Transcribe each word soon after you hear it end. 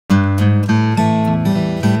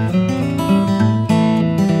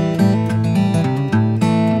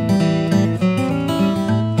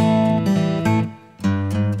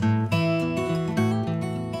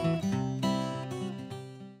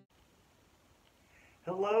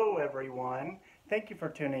Hello everyone. Thank you for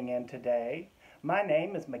tuning in today. My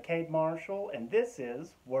name is McKade Marshall and this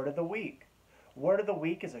is Word of the Week. Word of the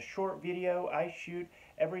Week is a short video I shoot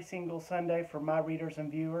every single Sunday for my readers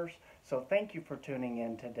and viewers, so thank you for tuning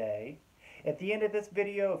in today. At the end of this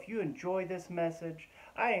video, if you enjoy this message,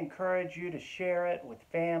 I encourage you to share it with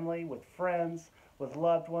family, with friends, with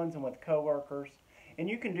loved ones, and with coworkers. And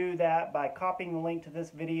you can do that by copying the link to this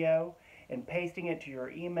video and pasting it to your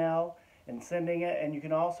email and sending it, and you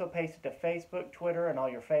can also paste it to Facebook, Twitter, and all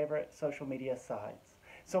your favorite social media sites.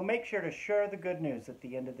 So make sure to share the good news at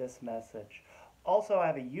the end of this message. Also, I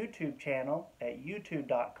have a YouTube channel at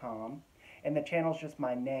youtube.com, and the channel is just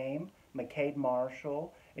my name, McKade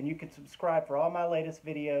Marshall, and you can subscribe for all my latest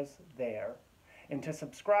videos there. And to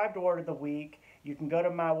subscribe to Word of the Week, you can go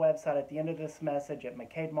to my website at the end of this message at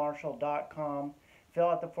mckademarshall.com, fill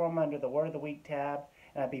out the form under the Word of the Week tab,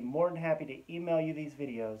 and I'd be more than happy to email you these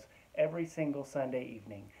videos every single Sunday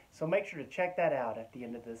evening. So make sure to check that out at the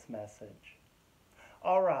end of this message.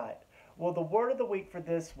 Alright, well, the Word of the Week for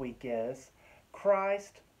this week is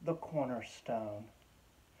Christ the Cornerstone.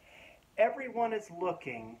 Everyone is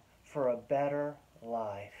looking for a better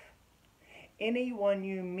life. Anyone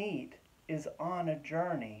you meet is on a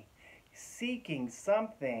journey, seeking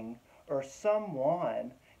something or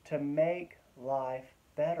someone to make life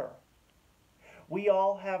better. We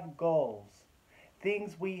all have goals,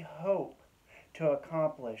 things we hope to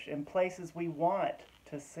accomplish, and places we want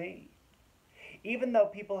to see. Even though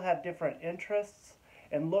people have different interests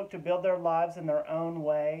and look to build their lives in their own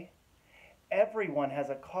way, everyone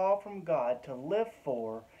has a call from God to live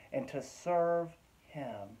for and to serve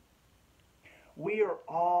Him. We are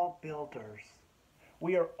all builders.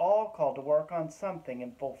 We are all called to work on something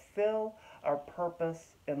and fulfill our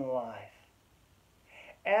purpose in life.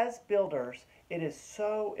 As builders, it is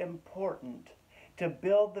so important to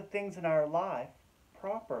build the things in our life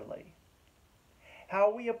properly.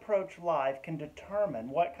 How we approach life can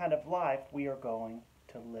determine what kind of life we are going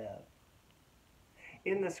to live.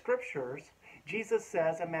 In the scriptures, Jesus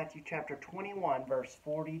says in Matthew chapter 21, verse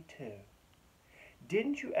 42,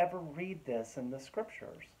 "Didn't you ever read this in the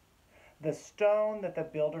scriptures? The stone that the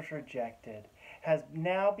builders rejected has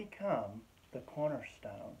now become the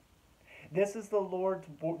cornerstone. This is the Lord's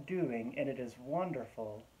doing, and it is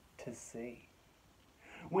wonderful to see."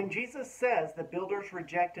 When Jesus says the builders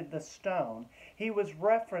rejected the stone, he was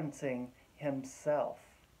referencing himself.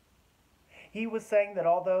 He was saying that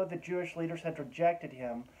although the Jewish leaders had rejected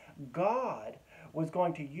him, God was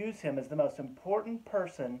going to use him as the most important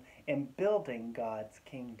person in building God's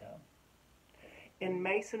kingdom. In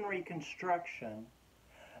masonry construction,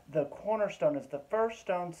 the cornerstone is the first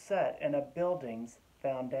stone set in a building's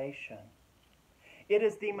foundation. It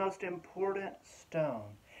is the most important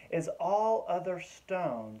stone, as all other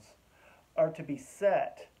stones are to be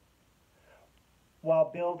set while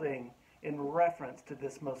building in reference to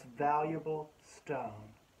this most valuable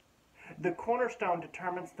stone. The cornerstone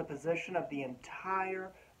determines the position of the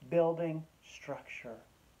entire building structure.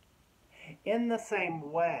 In the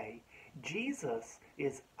same way, Jesus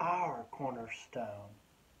is our cornerstone.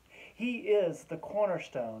 He is the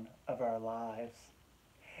cornerstone of our lives.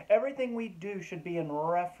 Everything we do should be in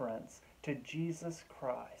reference to Jesus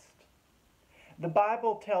Christ. The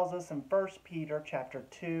Bible tells us in 1 Peter chapter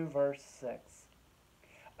 2, verse 6,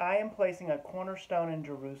 "I am placing a cornerstone in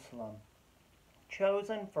Jerusalem,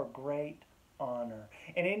 chosen for great honor,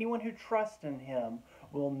 and anyone who trusts in him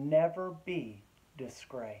will never be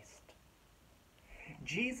disgraced."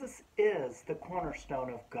 Jesus is the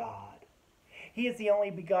cornerstone of God. He is the only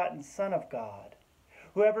begotten Son of God.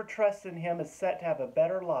 Whoever trusts in him is set to have a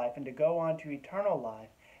better life and to go on to eternal life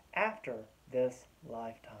after this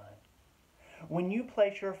lifetime. When you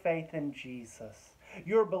place your faith in Jesus,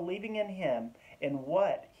 you're believing in him and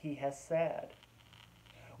what he has said.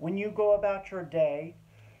 When you go about your day,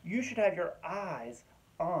 you should have your eyes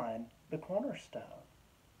on the cornerstone.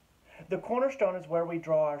 The cornerstone is where we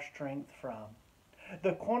draw our strength from.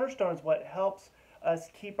 The cornerstone is what helps us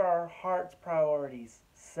keep our heart's priorities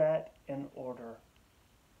set in order.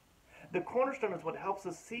 The cornerstone is what helps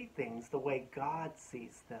us see things the way God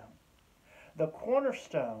sees them. The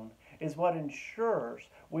cornerstone is what ensures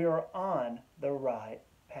we are on the right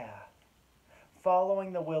path,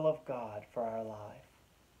 following the will of God for our life.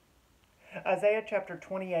 Isaiah chapter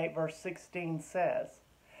 28 verse 16 says,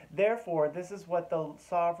 "Therefore this is what the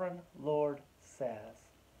sovereign Lord says.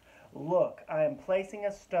 Look, I am placing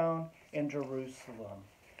a stone in Jerusalem,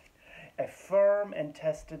 a firm and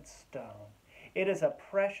tested stone. It is a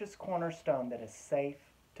precious cornerstone that is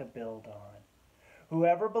safe to build on.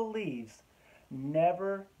 Whoever believes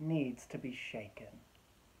never needs to be shaken."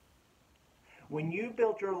 When you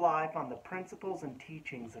build your life on the principles and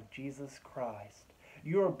teachings of Jesus Christ,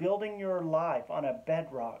 you are building your life on a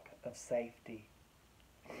bedrock of safety.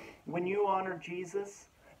 When you honor Jesus,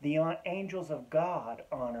 the angels of God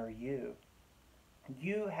honor you.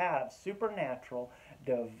 You have supernatural,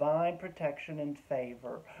 divine protection and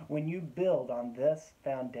favor when you build on this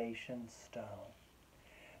foundation stone.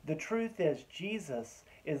 The truth is, Jesus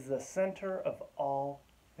is the center of all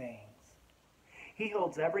things. He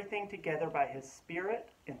holds everything together by His Spirit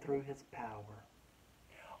and through His power.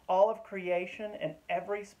 All of creation and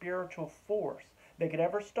every spiritual force that could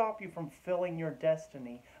ever stop you from fulfilling your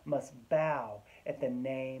destiny must bow at the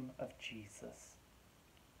name of Jesus.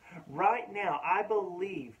 Right now, I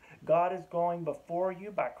believe God is going before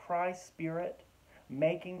you by Christ's Spirit,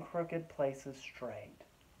 making crooked places straight.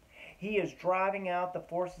 He is driving out the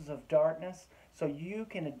forces of darkness so you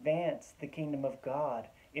can advance the kingdom of God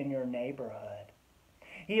in your neighborhood.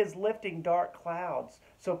 He is lifting dark clouds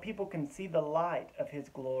so people can see the light of His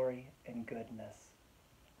glory and goodness.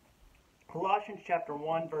 Colossians chapter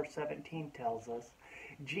 1 verse 17 tells us,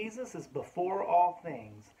 Jesus is before all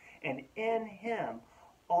things, and in Him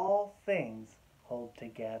all things hold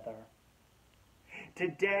together.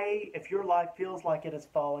 Today, if your life feels like it is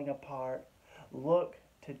falling apart, look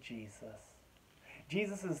to Jesus.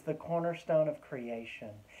 Jesus is the cornerstone of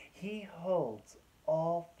creation. He holds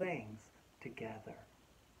all things together.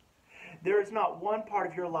 There is not one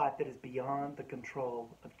part of your life that is beyond the control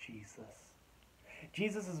of Jesus.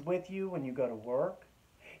 Jesus is with you when you go to work.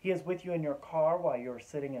 He is with you in your car while you're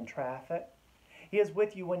sitting in traffic. He is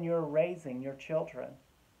with you when you're raising your children.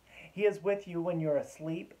 He is with you when you're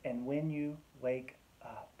asleep and when you wake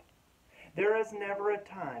up. There is never a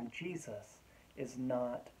time Jesus is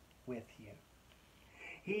not with you.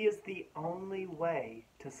 He is the only way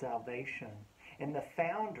to salvation and the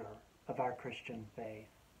founder of our Christian faith.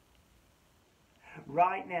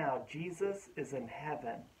 Right now, Jesus is in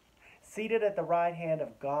heaven, seated at the right hand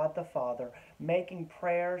of God the Father, making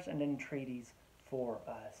prayers and entreaties for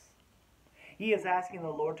us. He is asking the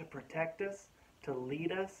Lord to protect us, to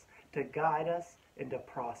lead us, to guide us, and to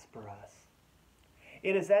prosper us.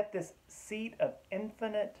 It is at this seat of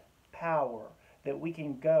infinite power that we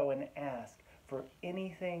can go and ask for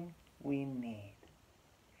anything we need.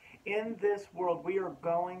 In this world, we are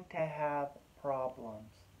going to have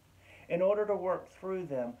problems. In order to work through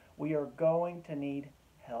them, we are going to need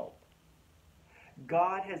help.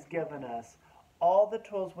 God has given us all the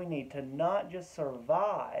tools we need to not just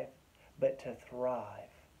survive, but to thrive.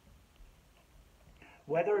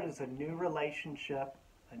 Whether it is a new relationship,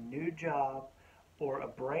 a new job, or a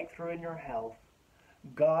breakthrough in your health,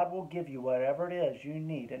 God will give you whatever it is you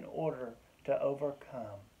need in order to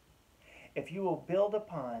overcome. If you will build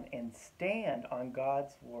upon and stand on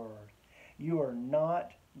God's word, you are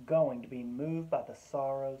not going to be moved by the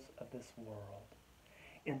sorrows of this world.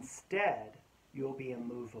 Instead, you will be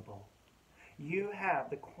immovable. You have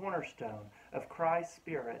the cornerstone of Christ's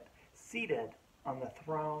Spirit seated on the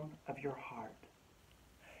throne of your heart.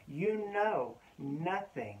 You know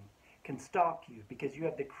nothing can stop you because you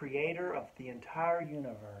have the Creator of the entire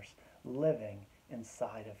universe living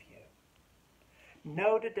inside of you.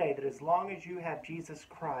 Know today that as long as you have Jesus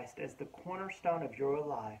Christ as the cornerstone of your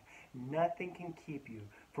life, nothing can keep you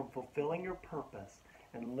from fulfilling your purpose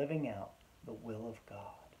and living out the will of God.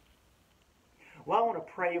 Well, I want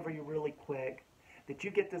to pray over you really quick that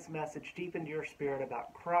you get this message deep into your spirit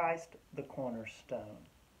about Christ, the cornerstone.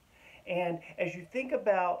 And as you think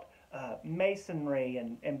about masonry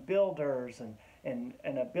and builders and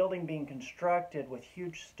a building being constructed with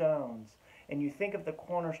huge stones, and you think of the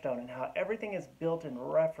cornerstone and how everything is built in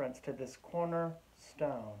reference to this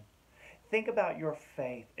cornerstone, think about your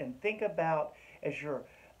faith and think about as you're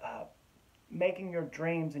making your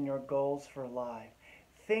dreams and your goals for life.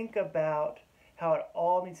 Think about how it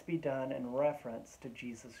all needs to be done in reference to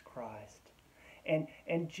Jesus Christ. And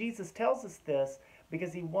Jesus tells us this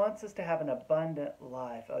because He wants us to have an abundant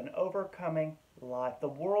life, an overcoming life. The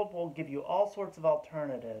world will give you all sorts of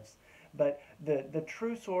alternatives, but the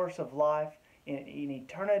true source of life in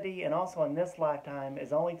eternity and also in this lifetime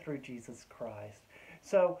is only through Jesus Christ.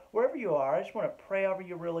 So wherever you are, I just want to pray over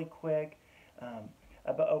you really quick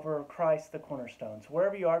over Christ the cornerstone. So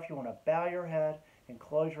wherever you are, if you want to bow your head and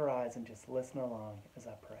close your eyes and just listen along as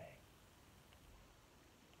I pray.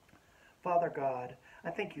 Father God,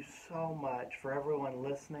 I thank you so much for everyone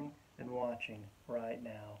listening and watching right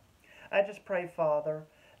now. I just pray, Father,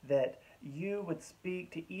 that you would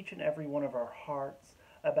speak to each and every one of our hearts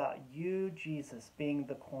about you, Jesus, being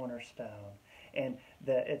the cornerstone, And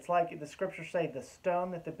it's like the scriptures say, the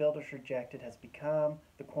stone that the builders rejected has become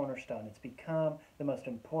the cornerstone. It's become the most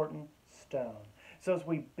important stone. So as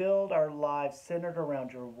we build our lives centered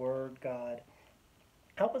around your word, God,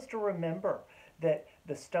 help us to remember that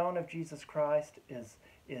the stone of Jesus Christ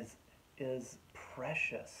is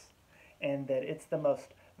precious, and that it's the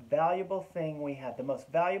most valuable thing we have. The most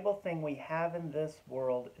valuable thing we have in this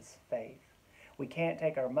world is faith. We can't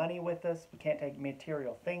take our money with us. We can't take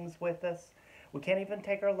material things with us. We can't even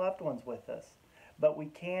take our loved ones with us. But we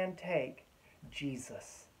can take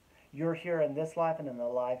Jesus. You're here in this life and in the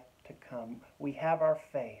life to come. We have our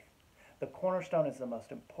faith. The cornerstone is the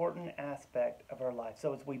most important aspect of our life.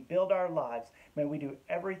 So as we build our lives, may we do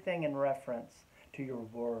everything in reference to your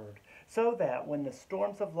word, so that when the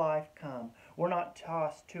storms of life come, we're not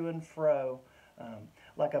tossed to and fro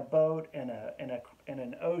like a boat in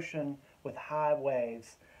an ocean with high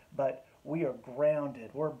waves, but we are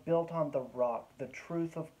grounded. We're built on the rock, the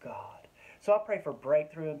truth of God. So I pray for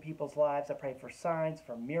breakthrough in people's lives. I pray for signs,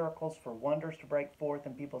 for miracles, for wonders to break forth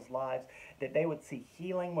in people's lives, that they would see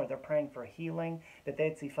healing where they're praying for healing, that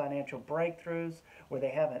they'd see financial breakthroughs where they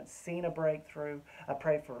haven't seen a breakthrough. I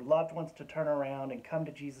pray for loved ones to turn around and come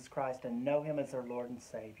to Jesus Christ and know him as their Lord and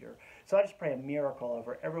Savior. So I just pray a miracle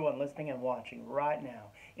over everyone listening and watching right now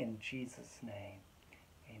in Jesus' name.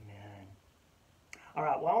 Amen. All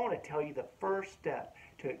right, well, I want to tell you the first step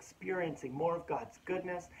to experiencing more of God's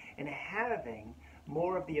goodness and having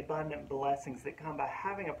more of the abundant blessings that come by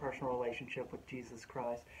having a personal relationship with Jesus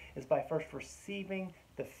Christ is by first receiving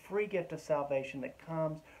the free gift of salvation that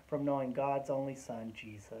comes from knowing God's only Son,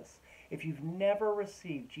 Jesus. If you've never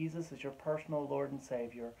received Jesus as your personal Lord and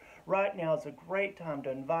Savior, right now is a great time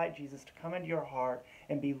to invite Jesus to come into your heart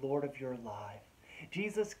and be Lord of your life.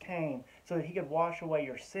 Jesus came so that he could wash away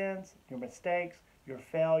your sins, your mistakes, your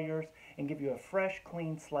failures, and give you a fresh,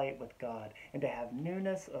 clean slate with God, and to have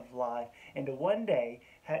newness of life, and to one day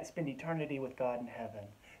spend eternity with God in heaven.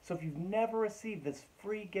 So if you've never received this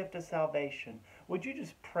free gift of salvation, would you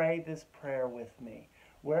just pray this prayer with me?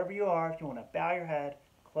 Wherever you are, if you want to bow your head,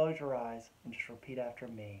 close your eyes, and just repeat after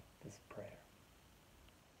me this prayer.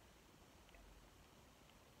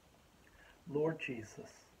 Lord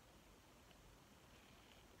Jesus,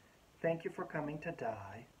 thank you for coming to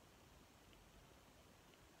die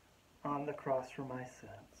on the cross for my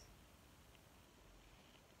sins.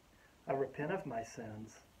 I repent of my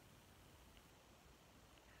sins.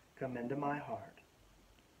 Come into my heart.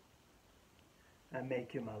 I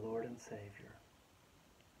make you my Lord and Savior.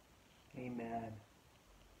 Amen.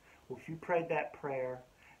 Well, if you prayed that prayer,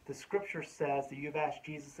 the scripture says that you've asked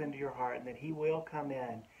Jesus into your heart and that he will come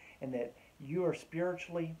in, and that you are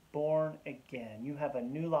spiritually born again. You have a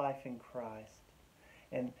new life in Christ.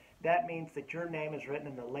 And that means that your name is written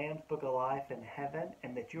in the Lamb's Book of Life in heaven,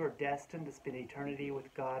 and that you are destined to spend eternity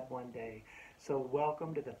with God one day. So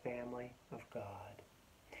welcome to the family of God.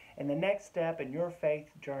 And the next step in your faith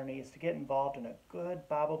journey is to get involved in a good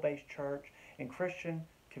Bible-based church and Christian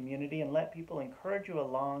community, and let people encourage you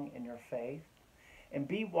along in your faith. And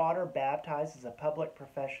be water baptized as a public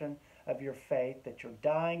profession of your faith, that you're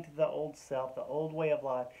dying to the old self, the old way of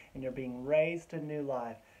life, and you're being raised to new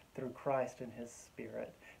life through Christ and his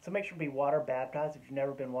Spirit. So make sure to be water baptized if you've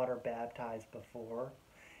never been water baptized before.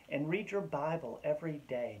 And read your Bible every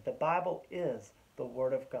day. The Bible is the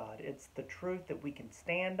Word of God. It's the truth that we can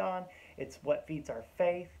stand on. It's what feeds our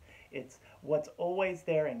faith. It's what's always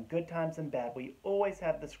there in good times and bad. We always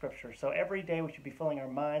have the Scripture. So every day we should be filling our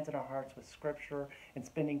minds and our hearts with Scripture and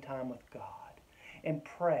spending time with God. And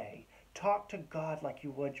pray. Talk to God like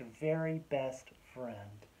you would your very best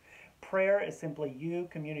friend. Prayer is simply you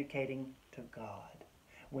communicating to God.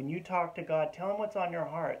 When you talk to God, tell him what's on your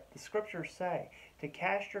heart. The scriptures say to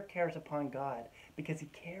cast your cares upon God because he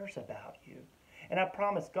cares about you. And I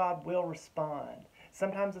promise God will respond.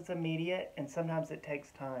 Sometimes it's immediate and sometimes it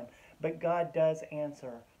takes time. But God does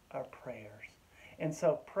answer our prayers. And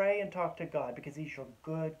so pray and talk to God because he's your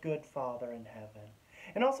good, good Father in heaven.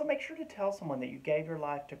 And also make sure to tell someone that you gave your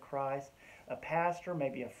life to Christ, a pastor,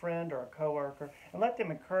 maybe a friend or a coworker, and let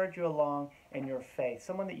them encourage you along in your faith,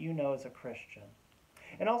 someone that you know is a Christian.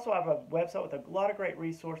 And also I have a website with a lot of great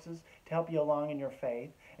resources to help you along in your faith.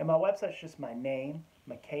 And my website's just my name,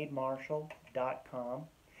 McKadeMarshall.com.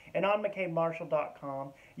 And on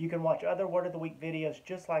McKadeMarshall.com, you can watch other Word of the Week videos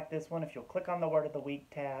just like this one. If you'll click on the Word of the Week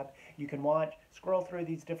tab, you can scroll through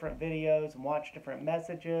these different videos and watch different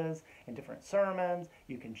messages and different sermons.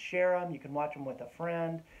 You can share them. You can watch them with a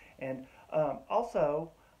friend. And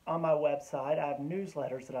also, on my website, I have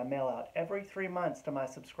newsletters that I mail out every 3 months to my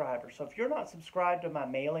subscribers. So if you're not subscribed to my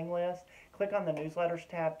mailing list, click on the newsletters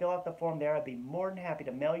tab, fill out the form there. I'd be more than happy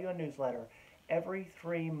to mail you a newsletter every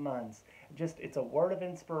 3 months. It's a word of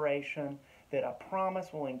inspiration that I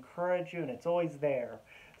promise will encourage you, and it's always there.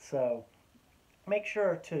 So make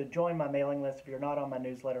sure to join my mailing list if you're not on my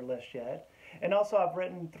newsletter list yet. And also, I've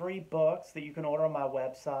written 3 books that you can order on my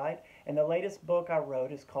website. And the latest book I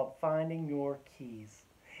wrote is called Finding Your Keys.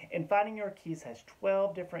 And Finding Your Keys has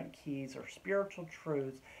 12 different keys or spiritual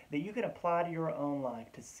truths that you can apply to your own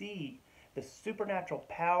life to see the supernatural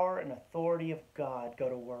power and authority of God go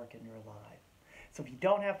to work in your life. So if you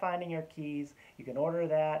don't have Finding Your Keys, you can order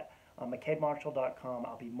that on McKadeMarshall.com.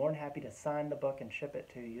 I'll be more than happy to sign the book and ship it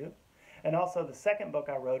to you. And also, the second book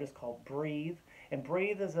I wrote is called Breathe. And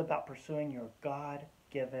Breathe is about pursuing your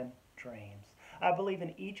God-given dreams. I believe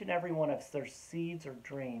in each and every one of us, there's seeds or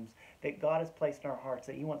dreams that God has placed in our hearts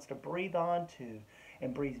that He wants to breathe onto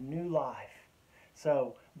and breathe new life.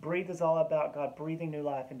 So Breathe is all about God breathing new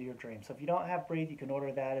life into your dreams. So if you don't have Breathe, you can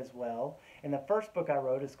order that as well. And the first book I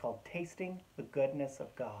wrote is called Tasting the Goodness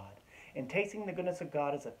of God. And Tasting the Goodness of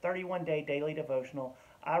God is a 31-day daily devotional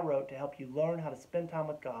I wrote to help you learn how to spend time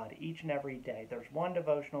with God each and every day. There's one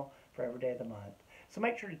devotional for every day of the month. So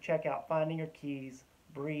make sure to check out Finding Your Keys,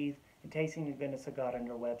 Breathe, and Tasting the Goodness of God on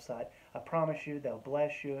your website. I promise you they'll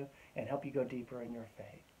bless you and help you go deeper in your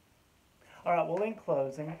faith. All right, well, in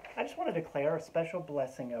closing, I just want to declare a special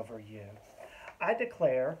blessing over you. I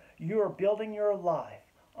declare you are building your life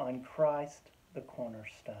on Christ the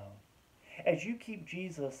Cornerstone. As you keep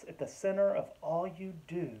Jesus at the center of all you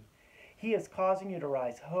do, He is causing you to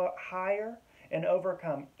rise higher and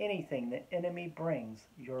overcome anything the enemy brings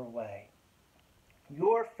your way.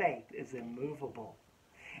 Your faith is immovable,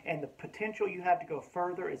 and the potential you have to go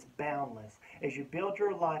further is boundless as you build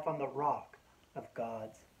your life on the rock of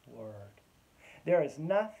God's Word. There is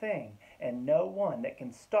nothing and no one that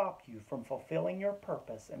can stop you from fulfilling your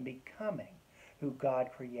purpose and becoming who God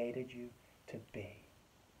created you to be.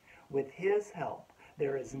 With His help,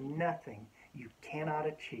 there is nothing you cannot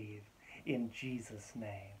achieve in Jesus'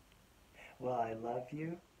 name. Well, I love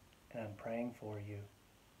you, and I'm praying for you.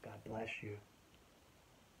 God bless you.